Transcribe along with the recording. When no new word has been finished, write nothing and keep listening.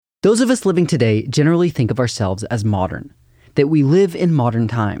Those of us living today generally think of ourselves as modern, that we live in modern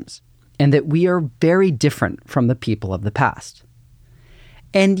times, and that we are very different from the people of the past.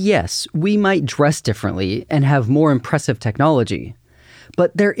 And yes, we might dress differently and have more impressive technology,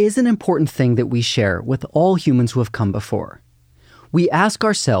 but there is an important thing that we share with all humans who have come before. We ask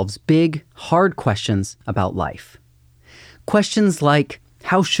ourselves big, hard questions about life. Questions like,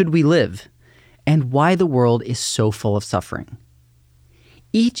 how should we live? And why the world is so full of suffering.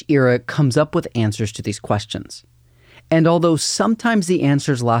 Each era comes up with answers to these questions. And although sometimes the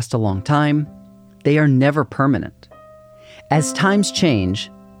answers last a long time, they are never permanent. As times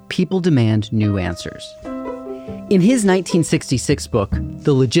change, people demand new answers. In his 1966 book,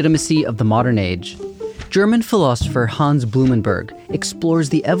 The Legitimacy of the Modern Age, German philosopher Hans Blumenberg explores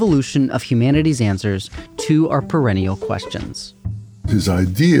the evolution of humanity's answers to our perennial questions. His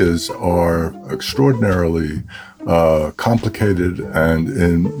ideas are extraordinarily complicated and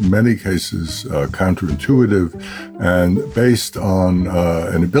in many cases counterintuitive and based on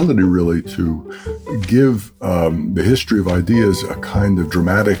an ability really to give the history of ideas a kind of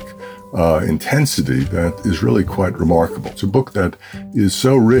dramatic intensity that is really quite remarkable. It's a book that is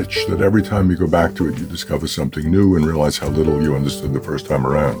so rich that every time you go back to it, you discover something new and realize how little you understood the first time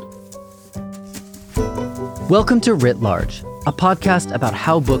around. Welcome to Writ Large, a podcast about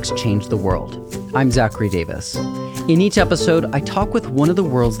how books change the world. I'm Zachary Davis. In each episode, I talk with one of the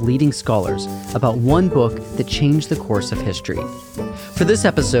world's leading scholars about one book that changed the course of history. For this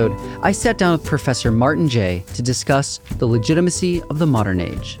episode, I sat down with Professor Martin Jay to discuss the legitimacy of the modern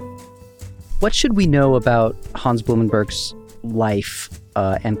age. What should we know about Hans Blumenberg's life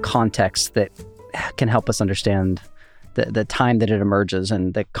and context that can help us understand the time that it emerges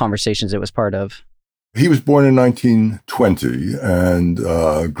and the conversations it was part of? He was born in 1920 and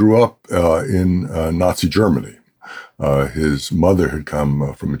grew up in Nazi Germany. His mother had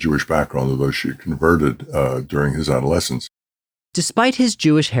come from a Jewish background, although she converted during his adolescence. Despite his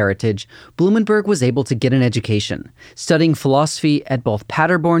Jewish heritage, Blumenberg was able to get an education, studying philosophy at both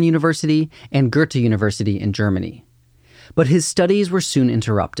Paderborn University and Goethe University in Germany. But his studies were soon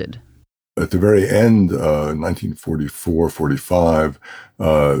interrupted. At the very end, 1944-45,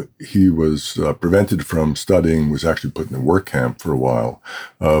 he was prevented from studying, was actually put in a work camp for a while,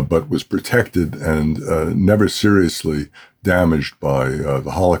 but was protected and never seriously damaged by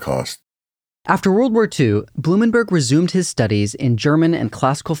the Holocaust. After World War II, Blumenberg resumed his studies in German and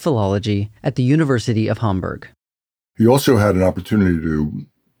classical philology at the University of Hamburg. He also had an opportunity to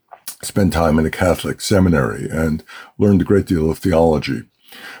spend time in a Catholic seminary and learned a great deal of theology.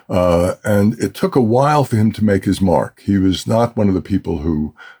 And it took a while for him to make his mark. He was not one of the people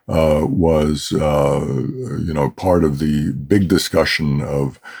who was part of the big discussion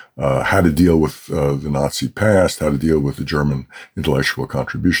of how to deal with the Nazi past, how to deal with the German intellectual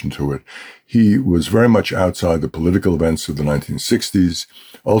contribution to it. He was very much outside the political events of the 1960s.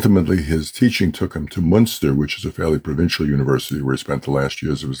 Ultimately, his teaching took him to Münster, which is a fairly provincial university where he spent the last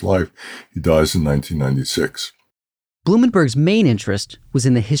years of his life. He dies in 1996. Blumenberg's main interest was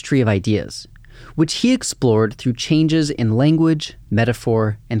in the history of ideas, which he explored through changes in language,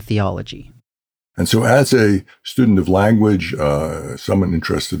 metaphor, and theology. And so as a student of language, someone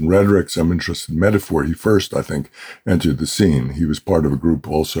interested in rhetoric, someone interested in metaphor, he first, I think, entered the scene. He was part of a group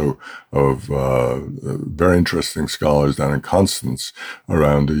also of very interesting scholars down in Constance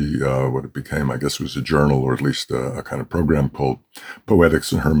around what it became, I guess, was a journal or at least a kind of program called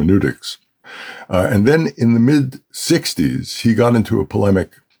Poetics and Hermeneutics. And then in the mid-60s, he got into a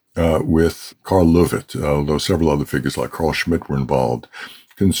polemic with Karl Löwit, although several other figures like Carl Schmitt were involved,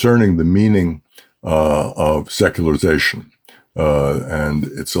 concerning the meaning of secularization and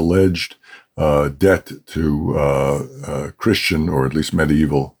its alleged debt to Christian or at least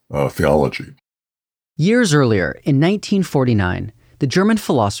medieval theology. Years earlier, in 1949, the German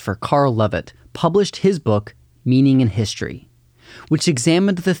philosopher Karl Löwit published his book, Meaning in History, which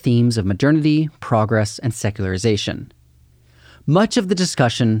examined the themes of modernity, progress, and secularization. Much of the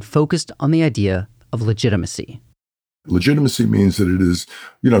discussion focused on the idea of legitimacy. Legitimacy means that it is,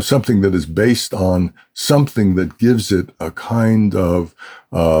 something that is based on something that gives it a kind of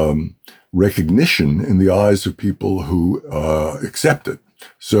recognition in the eyes of people who accept it.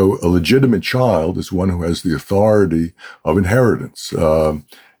 So a legitimate child is one who has the authority of inheritance.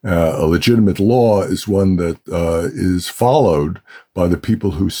 A legitimate law is one that is followed by the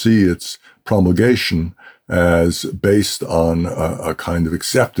people who see its promulgation as based on a kind of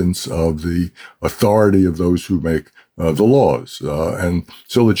acceptance of the authority of those who make the laws. And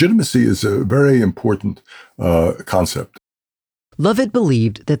so legitimacy is a very important concept. Löwit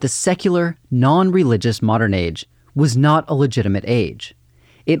believed that the secular, non-religious modern age was not a legitimate age,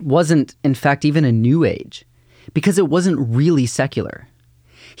 It wasn't, in fact, even a new age, because it wasn't really secular.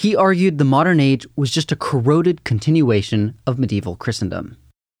 He argued the modern age was just a corroded continuation of medieval Christendom.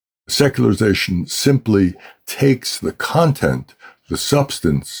 Secularization simply takes the content, the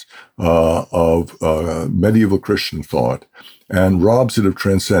substance of medieval Christian thought and robs it of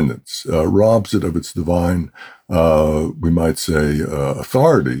transcendence, robs it of its divine, we might say,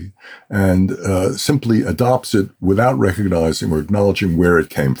 authority, and simply adopts it without recognizing or acknowledging where it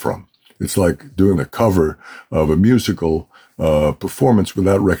came from. It's like doing a cover of a musical performance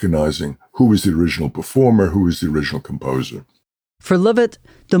without recognizing who was the original performer, who was the original composer. For Levitt,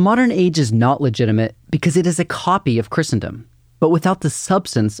 the modern age is not legitimate because it is a copy of Christendom, but without the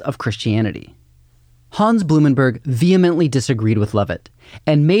substance of Christianity. Hans Blumenberg vehemently disagreed with Levitt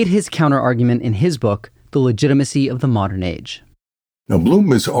and made his counterargument in his book, The Legitimacy of the Modern Age. Now,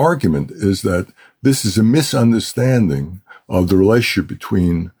 Blumenberg's argument is that this is a misunderstanding of the relationship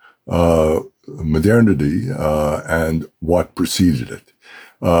between modernity and what preceded it.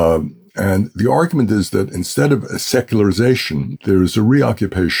 And the argument is that instead of a secularization, there is a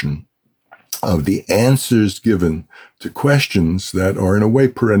reoccupation of the answers given to questions that are in a way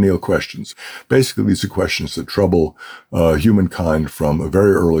perennial questions. Basically, these are questions that trouble humankind from a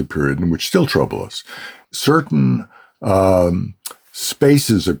very early period and which still trouble us. Certain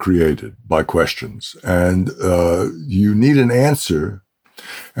spaces are created by questions, and you need an answer.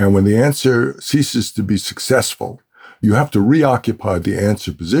 And when the answer ceases to be successful, you have to reoccupy the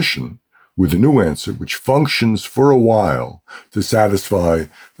answer position with a new answer, which functions for a while to satisfy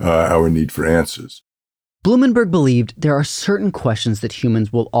our need for answers. Blumenberg believed there are certain questions that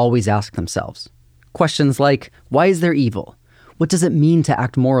humans will always ask themselves. Questions like, why is there evil? What does it mean to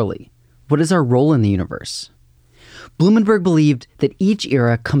act morally? What is our role in the universe? Blumenberg believed that each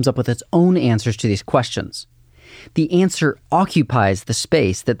era comes up with its own answers to these questions. The answer occupies the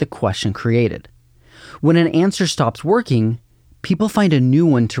space that the question created. When an answer stops working, people find a new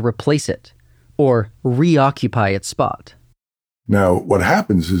one to replace it, or reoccupy its spot. Now, what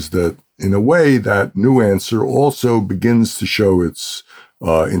happens is that, in a way, that new answer also begins to show its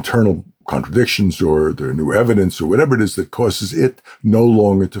internal contradictions or their new evidence or whatever it is that causes it no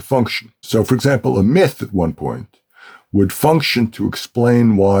longer to function. So, for example, a myth at one point would function to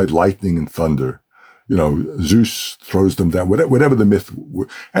explain why lightning and thunder, Zeus throws them down, whatever the myth.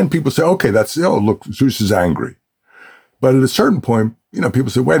 And people say, okay, look, Zeus is angry. But at a certain point, people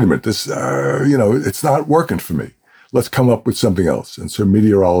say, wait a minute, this, it's not working for me. Let's come up with something else. And so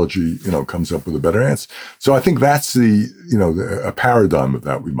meteorology, comes up with a better answer. So I think that's a paradigm of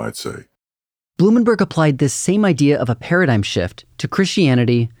that, we might say. Blumenberg applied this same idea of a paradigm shift to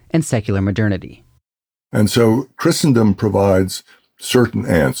Christianity and secular modernity. And so Christendom provides certain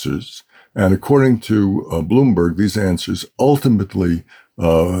answers. And according to Blumenberg, these answers ultimately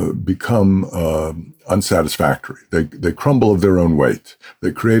become unsatisfactory. They crumble of their own weight.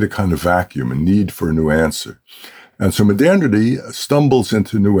 They create a kind of vacuum, a need for a new answer. And so modernity stumbles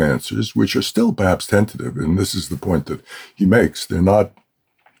into new answers, which are still perhaps tentative. And this is the point that he makes. They're not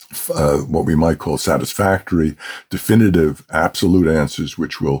what we might call satisfactory, definitive, absolute answers,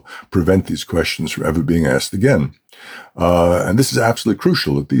 which will prevent these questions from ever being asked again. And this is absolutely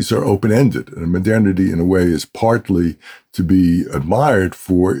crucial, that these are open-ended. And modernity, in a way, is partly to be admired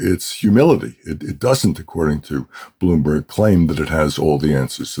for its humility. It doesn't, according to Blumenberg, claim that it has all the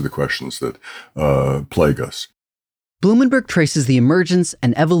answers to the questions that plague us. Blumenberg traces the emergence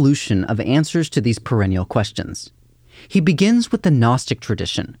and evolution of answers to these perennial questions. He begins with the Gnostic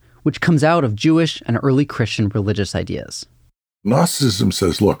tradition, which comes out of Jewish and early Christian religious ideas. Gnosticism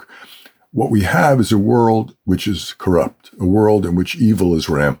says, look, what we have is a world which is corrupt, a world in which evil is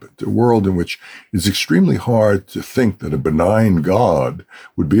rampant, a world in which it's extremely hard to think that a benign God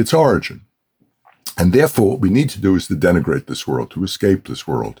would be its origin. And therefore, what we need to do is to denigrate this world, to escape this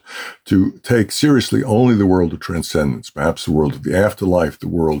world, to take seriously only the world of transcendence, perhaps the world of the afterlife, the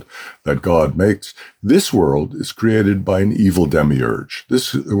world that God makes. This world is created by an evil demiurge.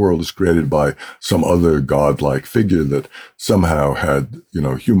 This world is created by some other godlike figure that somehow had,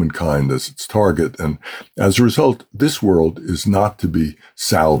 humankind as its target. And as a result, this world is not to be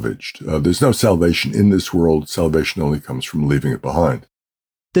salvaged. There's no salvation in this world. Salvation only comes from leaving it behind.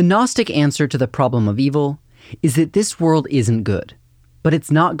 The Gnostic answer to the problem of evil is that this world isn't good, but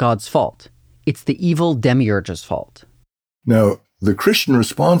it's not God's fault. It's the evil demiurge's fault. Now, the Christian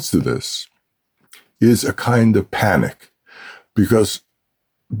response to this is a kind of panic, because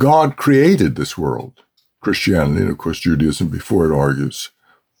God created this world, Christianity, and of course Judaism before it argues,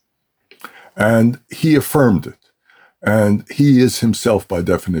 and he affirmed it. And he is himself by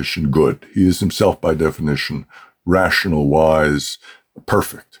definition good. He is himself by definition rational, wise,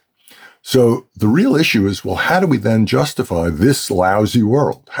 perfect. So the real issue is, well, how do we then justify this lousy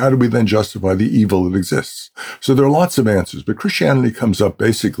world? How do we then justify the evil that exists? So there are lots of answers, but Christianity comes up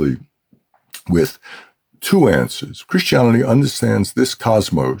basically with two answers. Christianity understands this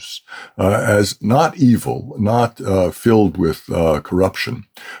cosmos as not evil, not filled with corruption,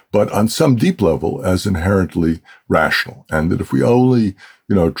 but on some deep level as inherently rational. And that if we only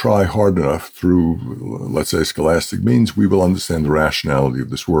try hard enough through, let's say, scholastic means, we will understand the rationality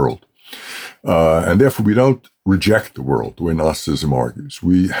of this world. And therefore, we don't reject the world, the way Gnosticism argues.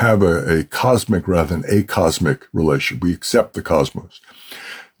 We have a cosmic rather than a cosmic relation. We accept the cosmos.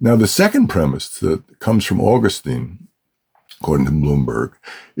 Now, the second premise that comes from Augustine, according to Bloomberg,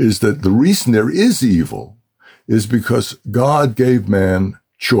 is that the reason there is evil is because God gave man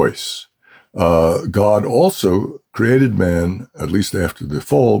choice. God also created man, at least after the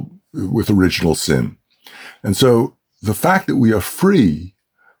fall, with original sin. And so the fact that we are free,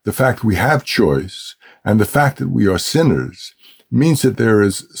 the fact that we have choice, and the fact that we are sinners means that there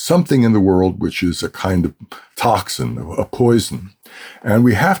is something in the world which is a kind of toxin, a poison. And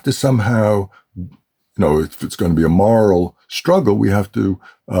we have to somehow, if it's going to be a moral struggle, we have to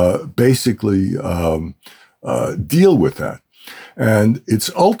basically deal with that. And it's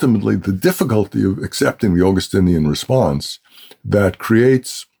ultimately the difficulty of accepting the Augustinian response that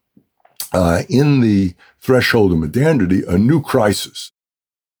creates in the threshold of modernity a new crisis.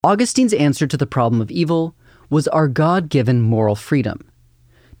 Augustine's answer to the problem of evil was our God-given moral freedom.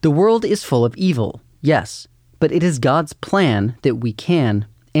 The world is full of evil, yes, but it is God's plan that we can,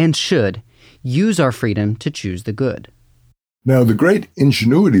 and should, use our freedom to choose the good. Now, the great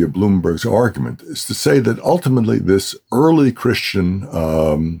ingenuity of Bloomberg's argument is to say that ultimately this early Christian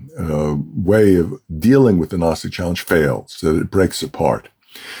way of dealing with the Gnostic challenge fails, that it breaks apart.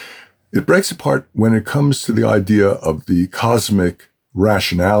 It breaks apart when it comes to the idea of the cosmic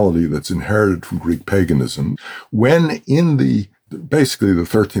rationality that's inherited from Greek paganism, when in basically the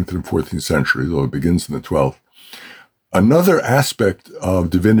 13th and 14th centuries, though it begins in the 12th, another aspect of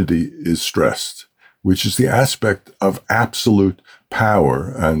divinity is stressed, which is the aspect of absolute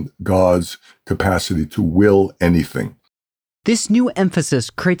power and God's capacity to will anything. This new emphasis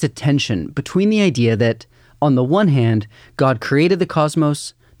creates a tension between the idea that, on the one hand, God created the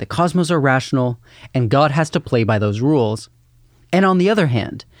cosmos are rational, and God has to play by those rules, and on the other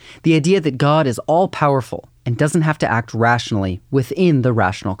hand, the idea that God is all-powerful and doesn't have to act rationally within the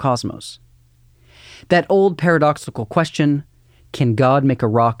rational cosmos. That old paradoxical question, can God make a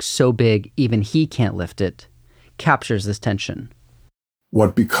rock so big even he can't lift it, captures this tension.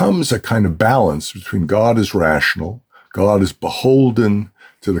 What becomes a kind of balance between God is rational, God is beholden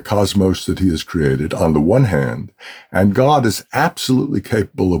to the cosmos that he has created on the one hand, and God is absolutely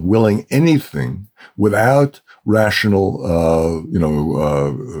capable of willing anything without rational,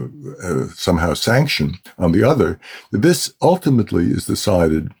 somehow sanction on the other. This ultimately is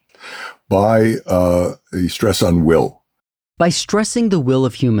decided by the stress on will. By stressing the will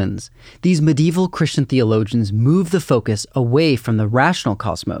of humans, these medieval Christian theologians move the focus away from the rational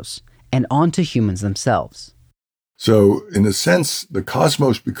cosmos and onto humans themselves. So, in a sense, the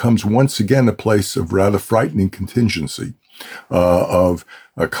cosmos becomes once again a place of rather frightening contingency, of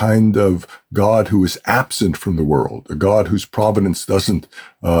a kind of God who is absent from the world, a God whose providence doesn't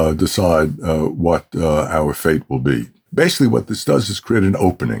decide what our fate will be. Basically, what this does is create an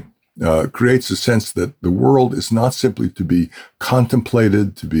opening, creates a sense that the world is not simply to be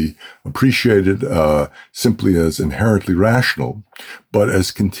contemplated, to be appreciated simply as inherently rational, but as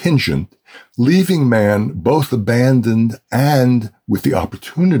contingent, leaving man both abandoned and with the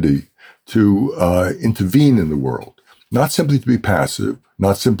opportunity to intervene in the world. Not simply to be passive,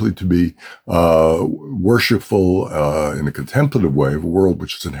 not simply to be worshipful in a contemplative way of a world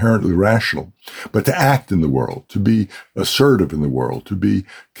which is inherently rational, but to act in the world, to be assertive in the world, to be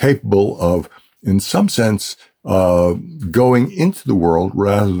capable of, in some sense, going into the world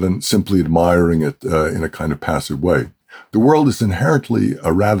rather than simply admiring it in a kind of passive way. The world is inherently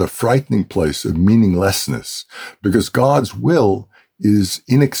a rather frightening place of meaninglessness because God's will is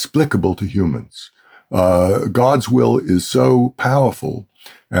inexplicable to humans. God's will is so powerful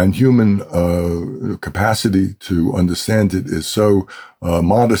and human capacity to understand it is so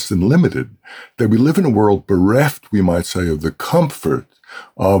modest and limited that we live in a world bereft, we might say, of the comfort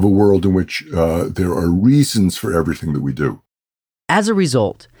of a world in which there are reasons for everything that we do. As a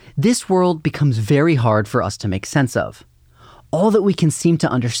result, this world becomes very hard for us to make sense of. All that we can seem to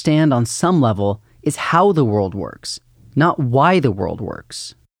understand on some level is how the world works, not why the world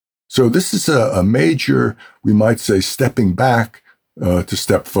works. So this is a major, we might say, stepping back to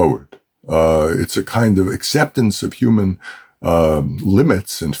step forward. It's a kind of acceptance of human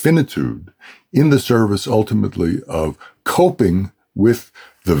limits and finitude in the service ultimately of coping with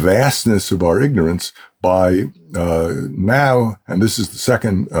the vastness of our ignorance by now, and this is the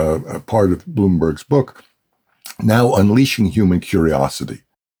second part of Bloomberg's book, now unleashing human curiosity.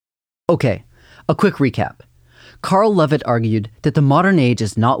 Okay, a quick recap. Carl Levitt argued that the modern age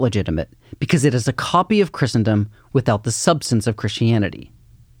is not legitimate because it is a copy of Christendom without the substance of Christianity.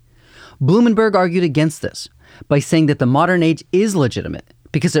 Blumenberg argued against this by saying that the modern age is legitimate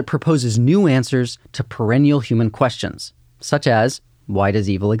because it proposes new answers to perennial human questions, such as, why does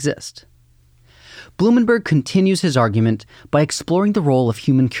evil exist? Blumenberg continues his argument by exploring the role of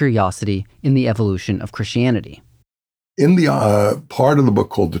human curiosity in the evolution of Christianity. In the part of the book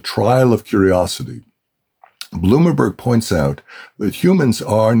called The Trial of Curiosity, Blumenberg points out that humans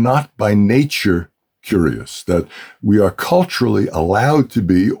are not by nature curious, that we are culturally allowed to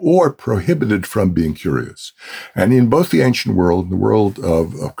be or prohibited from being curious. And in both the ancient world and the world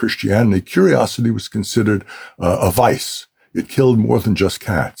of Christianity, curiosity was considered a vice. It killed more than just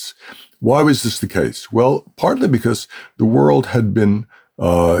cats. Why was this the case? Well, partly because the world had been,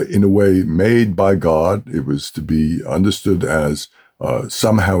 in a way, made by God. It was to be understood as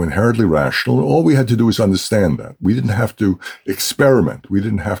somehow inherently rational. And all we had to do was understand that. We didn't have to experiment. We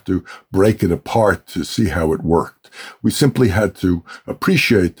didn't have to break it apart to see how it worked. We simply had to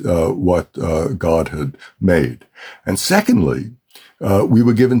appreciate what God had made. And secondly, we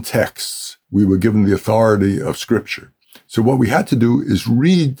were given texts. We were given the authority of Scripture. So what we had to do is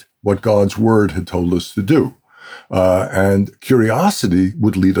read what God's Word had told us to do. And curiosity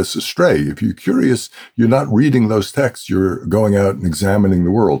would lead us astray. If you're curious, you're not reading those texts, you're going out and examining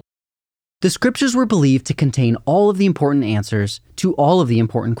the world. The scriptures were believed to contain all of the important answers to all of the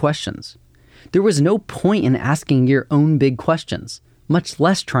important questions. There was no point in asking your own big questions, much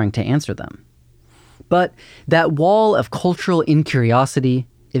less trying to answer them. But that wall of cultural incuriosity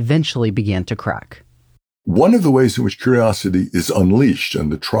eventually began to crack. One of the ways in which curiosity is unleashed,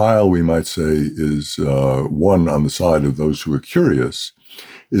 and the trial, we might say, is won on the side of those who are curious,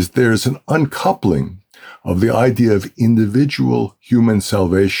 is there's an uncoupling of the idea of individual human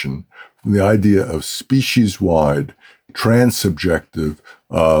salvation from the idea of species-wide, transsubjective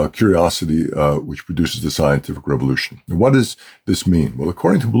curiosity, which produces the scientific revolution. And what does this mean? Well,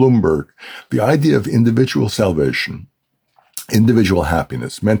 according to Bloomberg, the idea of individual salvation, individual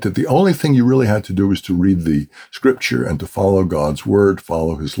happiness, meant that the only thing you really had to do was to read the scripture and to follow God's word,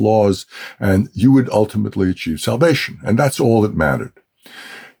 follow his laws, and you would ultimately achieve salvation. And that's all that mattered.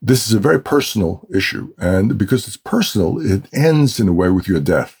 This is a very personal issue. And because it's personal, it ends in a way with your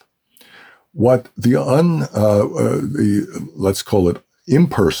death. What the let's call it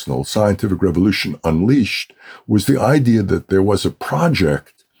impersonal scientific revolution unleashed was the idea that there was a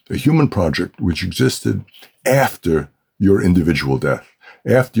project, a human project, which existed after your individual death,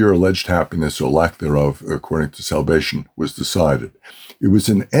 after your alleged happiness or lack thereof, according to salvation, was decided. It was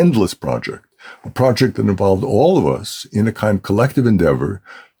an endless project, a project that involved all of us in a kind of collective endeavor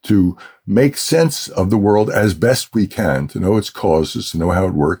to make sense of the world as best we can, to know its causes, to know how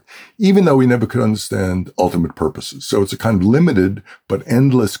it worked, even though we never could understand ultimate purposes. So it's a kind of limited but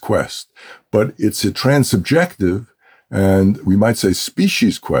endless quest. But it's a transsubjective and we might say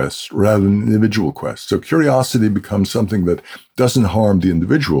species quest rather than individual quest. So curiosity becomes something that doesn't harm the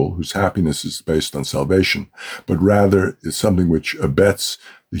individual whose happiness is based on salvation, but rather is something which abets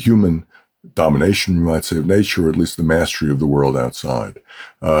the human domination, we might say, of nature, or at least the mastery of the world outside.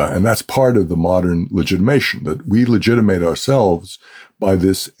 And that's part of the modern legitimation, that we legitimate ourselves by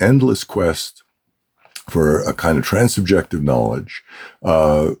this endless quest for a kind of transsubjective knowledge,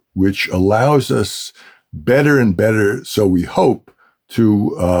 which allows us better and better, so we hope,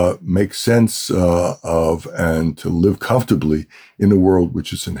 to make sense of and to live comfortably in a world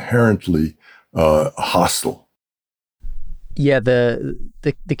which is inherently hostile. Yeah, the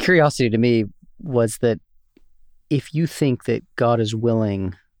curiosity to me was that if you think that God is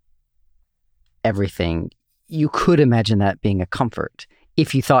willing everything, you could imagine that being a comfort.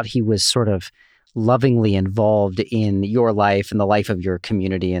 If you thought he was sort of lovingly involved in your life and the life of your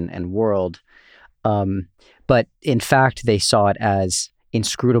community and world, but in fact, they saw it as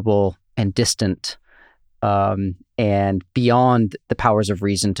inscrutable and distant, and beyond the powers of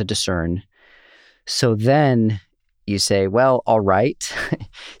reason to discern. So then you say, well, all right.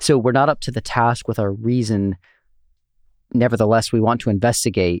 So we're not up to the task with our reason. Nevertheless, we want to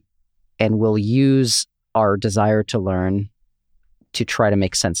investigate, and we'll use our desire to learn to try to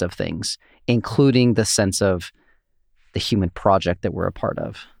make sense of things, including the sense of the human project that we're a part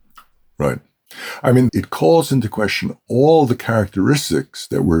of. Right. I mean, it calls into question all the characteristics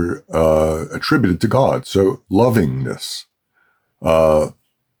that were attributed to God. So lovingness, or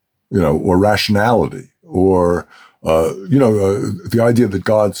rationality, or the idea that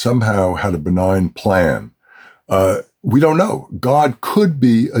God somehow had a benign plan. We don't know. God could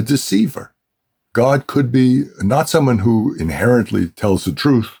be a deceiver. God could be not someone who inherently tells the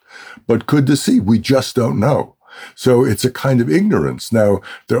truth, but could deceive. We just don't know. So it's a kind of ignorance. Now,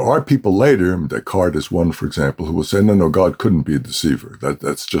 there are people later, Descartes is one, for example, who will say, no, God couldn't be a deceiver.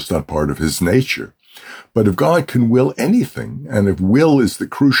 That's just not part of his nature. But if God can will anything, and if will is the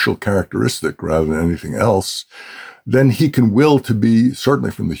crucial characteristic rather than anything else, then he can will to be,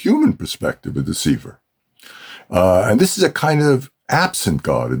 certainly from the human perspective, a deceiver. And this is a kind of absent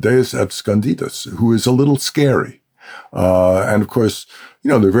God, a deus absconditus, who is a little scary. And of course,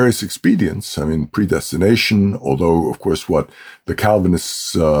 there are various expedients. Predestination, although, of course, what the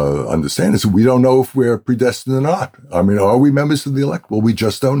Calvinists understand is that we don't know if we're predestined or not. Are we members of the elect? Well, we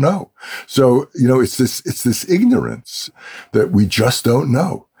just don't know. So, it's this ignorance that we just don't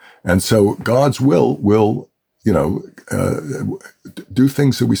know. And so God's will do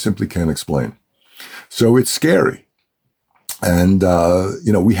things that we simply can't explain. So it's scary. And,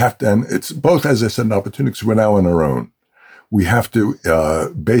 we have to, and it's both, as I said, an opportunity because we're now on our own. We have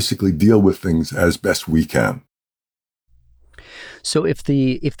to basically deal with things as best we can. So if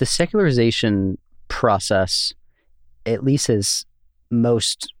the secularization process, at least as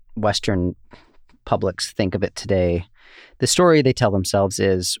most Western publics think of it today, the story they tell themselves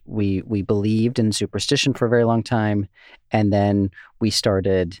is we believed in superstition for a very long time, and then we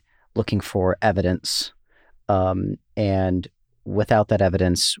started looking for evidence. And without that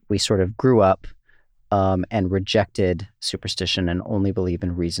evidence, we sort of grew up and rejected superstition and only believe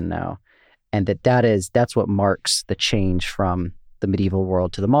in reason now. And that's what marks the change from the medieval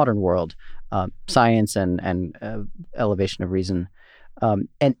world to the modern world, science and elevation of reason.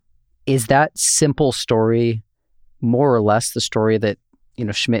 And is that simple story more or less the story that,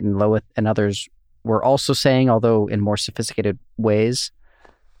 Schmidt and Lowith and others were also saying, although in more sophisticated ways?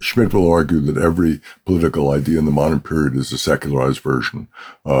 Schmidt will argue that every political idea in the modern period is a secularized version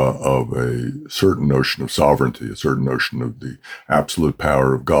of a certain notion of sovereignty, a certain notion of the absolute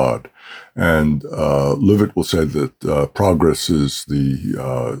power of God. And Levitt will say that progress is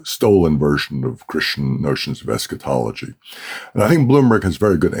the stolen version of Christian notions of eschatology. And I think Bloomberg has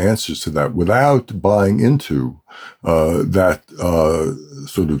very good answers to that without buying into that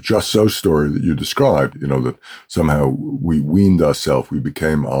sort of just so story that you described, that somehow we weaned ourselves, we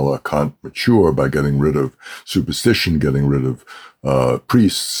became a la Kant mature by getting rid of superstition, getting rid of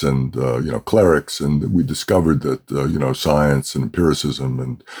priests and, clerics. And we discovered that, science and empiricism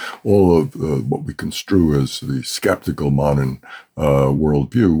and all of what we construe as the skeptical modern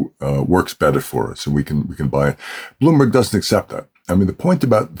worldview works better for us, and we can buy it. Bloomberg doesn't accept that. The point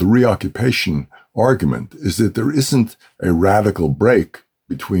about the reoccupation argument is that there isn't a radical break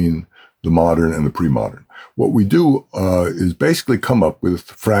between the modern and the pre-modern. What we do is basically come up with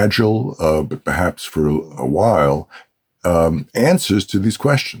fragile, but perhaps for a while, answers to these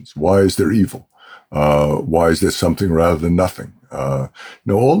questions. Why is there evil? Why is there something rather than nothing?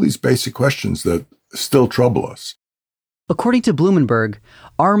 All these basic questions that still trouble us. According to Blumenberg,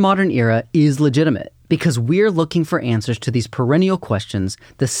 our modern era is legitimate because we're looking for answers to these perennial questions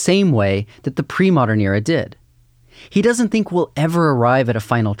the same way that the pre-modern era did. He doesn't think we'll ever arrive at a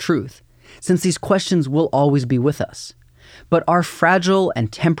final truth, since these questions will always be with us. But our fragile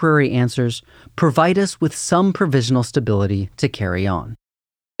and temporary answers provide us with some provisional stability to carry on.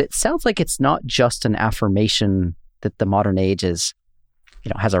 It sounds like it's not just an affirmation that the modern age is,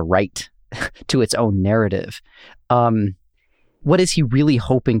 has a right to its own narrative. What is he really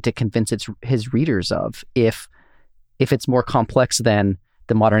hoping to convince his readers of if it's more complex than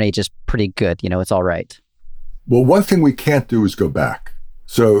the modern age is pretty good, it's all right? Well, one thing we can't do is go back.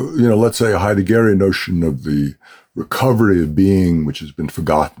 So, let's say a Heideggerian notion of the recovery of being, which has been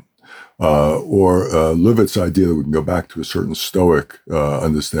forgotten, or Levitt's idea that we can go back to a certain Stoic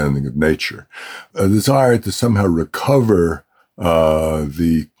understanding of nature, a desire to somehow recover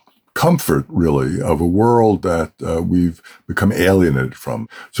the comfort, really, of a world that we've become alienated from.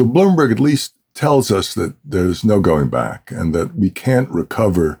 So Bloomberg at least tells us that there's no going back and that we can't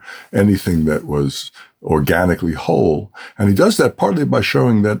recover anything that was organically whole. And he does that partly by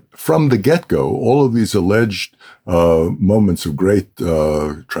showing that from the get-go, all of these alleged moments of great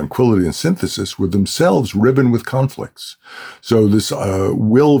tranquility and synthesis were themselves riven with conflicts. So this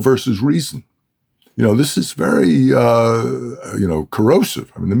will versus reason. This is very,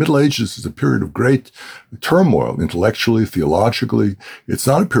 corrosive. I mean, the Middle Ages is a period of great turmoil, intellectually, theologically. It's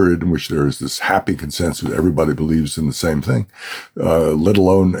not a period in which there is this happy consensus. Everybody believes in the same thing, let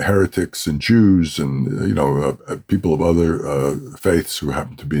alone heretics and Jews and, people of other faiths who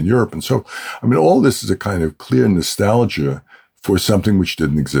happen to be in Europe. And so, I mean, all this is a kind of clear nostalgia for something which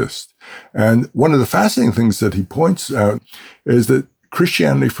didn't exist. And one of the fascinating things that he points out is that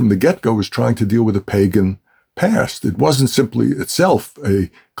Christianity from the get-go was trying to deal with a pagan past. It wasn't simply itself a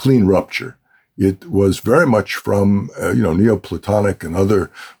clean rupture. It was very much from, Neoplatonic and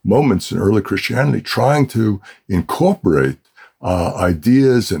other moments in early Christianity trying to incorporate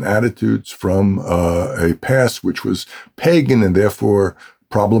ideas and attitudes from a past which was pagan and therefore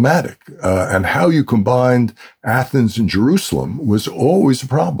problematic. And how you combined Athens and Jerusalem was always a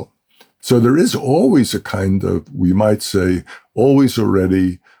problem. So there is always a kind of, we might say, always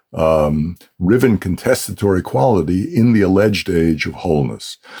already riven contestatory quality in the alleged age of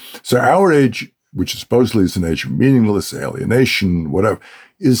wholeness. So our age, which supposedly is an age of meaningless alienation, whatever,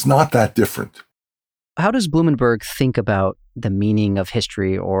 is not that different. How does Blumenberg think about the meaning of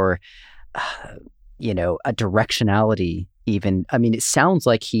history or, a directionality even? I mean, it sounds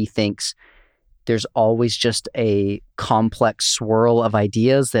like he thinks there's always just a complex swirl of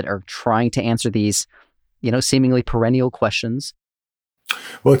ideas that are trying to answer these, seemingly perennial questions.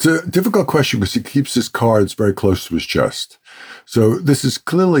 Well, it's a difficult question because he keeps his cards very close to his chest. So this is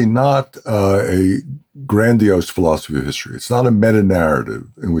clearly not a grandiose philosophy of history. It's not a meta-narrative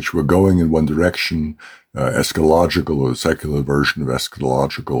in which we're going in one direction, eschatological or secular version of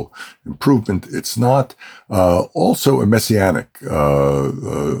eschatological improvement. It's not also a messianic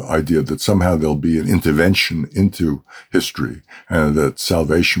idea that somehow there'll be an intervention into history and that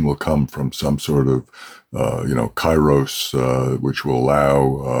salvation will come from some sort of kairos, which will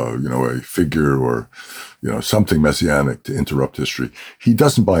allow, a figure or, something messianic to interrupt history. He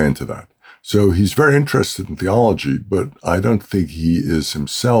doesn't buy into that. So he's very interested in theology, but I don't think he is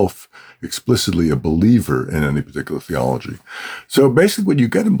himself explicitly a believer in any particular theology. So basically what you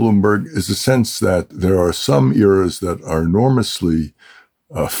get in Bloomberg is a sense that there are some eras that are enormously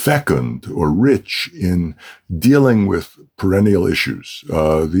fecund or rich in dealing with perennial issues.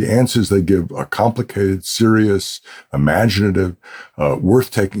 The answers they give are complicated, serious, imaginative,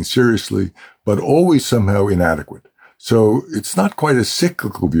 worth taking seriously, but always somehow inadequate. So it's not quite a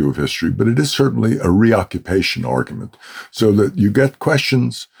cyclical view of history, but it is certainly a reoccupation argument. So that you get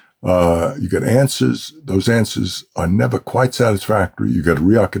questions, you get answers. Those answers are never quite satisfactory. You get a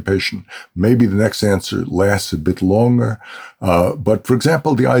reoccupation. Maybe the next answer lasts a bit longer. But for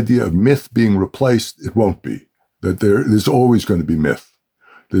example, the idea of myth being replaced, it won't be. That there's always going to be myth.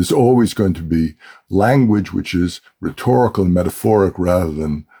 There's always going to be language which is rhetorical and metaphoric rather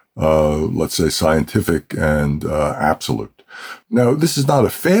than let's say scientific and absolute. Now, this is not a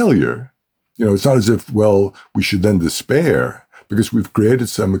failure. It's not as if, we should then despair because we've created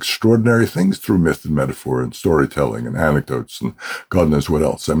some extraordinary things through myth and metaphor and storytelling and anecdotes and God knows what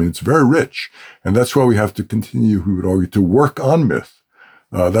else. I mean, it's very rich. And that's why we have to continue, we would argue, to work on myth.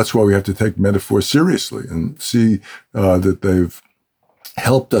 That's why we have to take metaphor seriously and see that they've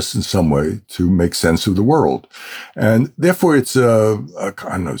helped us in some way to make sense of the world. And therefore, it's I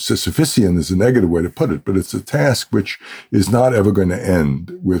don't know, Sisyphean is a negative way to put it, but it's a task which is not ever going to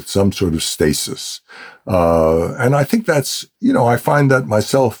end with some sort of stasis. And I think that's, I find that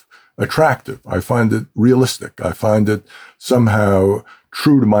myself attractive. I find it realistic. I find it somehow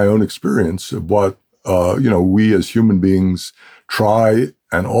true to my own experience of what, we as human beings try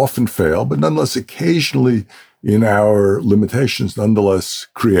and often fail, but nonetheless occasionally in our limitations, nonetheless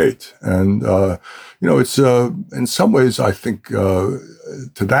create. And, it's, in some ways, I think, to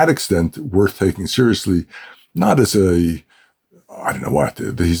that extent, worth taking seriously, not as he's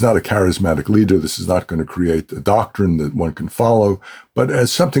not a charismatic leader. This is not going to create a doctrine that one can follow, but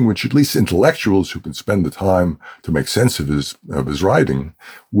as something which at least intellectuals who can spend the time to make sense of his writing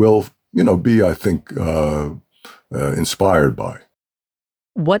will, be, I think, inspired by.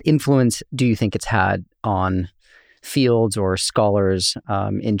 What influence do you think it's had on fields or scholars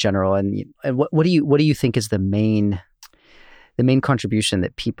in general, and what do you think is the main contribution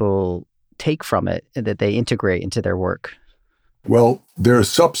that people take from it and that they integrate into their work? Well, there are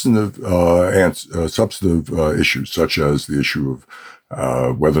substantive issues, such as the issue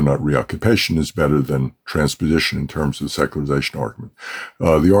of whether or not reoccupation is better than transposition in terms of the secularization argument.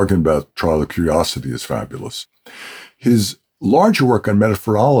 The argument about trial of curiosity is fabulous. His larger work on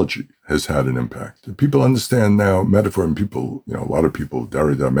metaphorology has had an impact. People understand now metaphor, and people, a lot of people,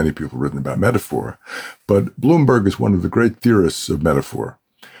 many people have written about metaphor, but Bloomberg is one of the great theorists of metaphor.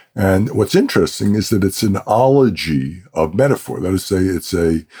 And what's interesting is that it's an ology of metaphor. That is to say, it's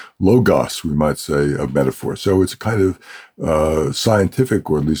a logos, we might say, of metaphor. So it's a kind of scientific,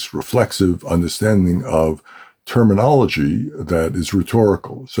 or at least reflexive, understanding of terminology that is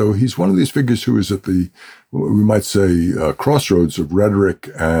rhetorical. So he's one of these figures who is at the, we might say, crossroads of rhetoric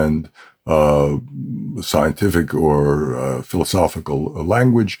and scientific or philosophical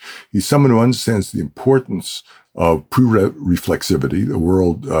language. He's someone who understands the importance of pre-reflexivity, a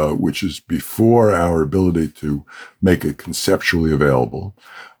world which is before our ability to make it conceptually available.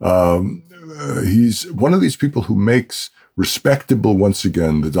 He's one of these people who makes respectable, once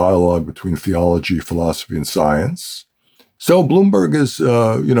again, the dialogue between theology, philosophy, and science. So Bloomberg is,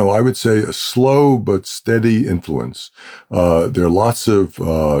 I would say, a slow but steady influence. There are lots of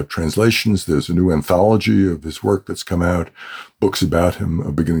translations. There's a new anthology of his work that's come out. Books about him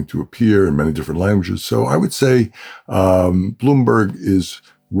are beginning to appear in many different languages. So I would say Bloomberg is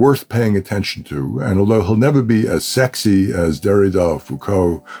worth paying attention to. And although he'll never be as sexy as Derrida, or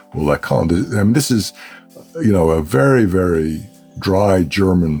Foucault, or Lacan, this is, a very, very dry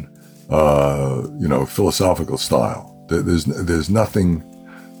German, philosophical style. There's nothing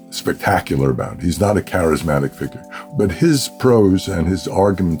spectacular about it. He's not a charismatic figure. But his prose and his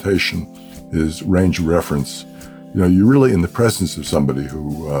argumentation, his range of reference, you're really in the presence of somebody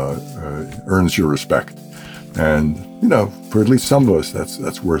who earns your respect. And, for at least some of us,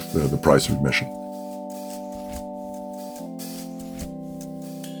 that's worth the price of admission.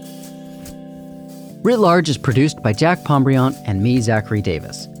 Writ Large is produced by Jack Pombriant and me, Zachary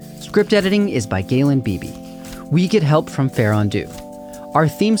Davis. Script editing is by Galen Beebe. We get help from Fair Undo. Our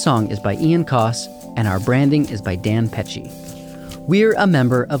theme song is by Ian Koss, and our branding is by Dan Pecci. We're a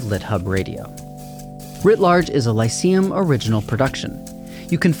member of LitHub Radio. Writ Large is a Lyceum original production.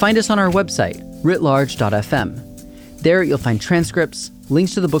 You can find us on our website, writlarge.fm. There you'll find transcripts,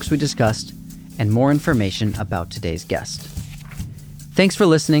 links to the books we discussed, and more information about today's guest. Thanks for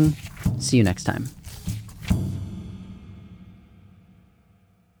listening. See you next time.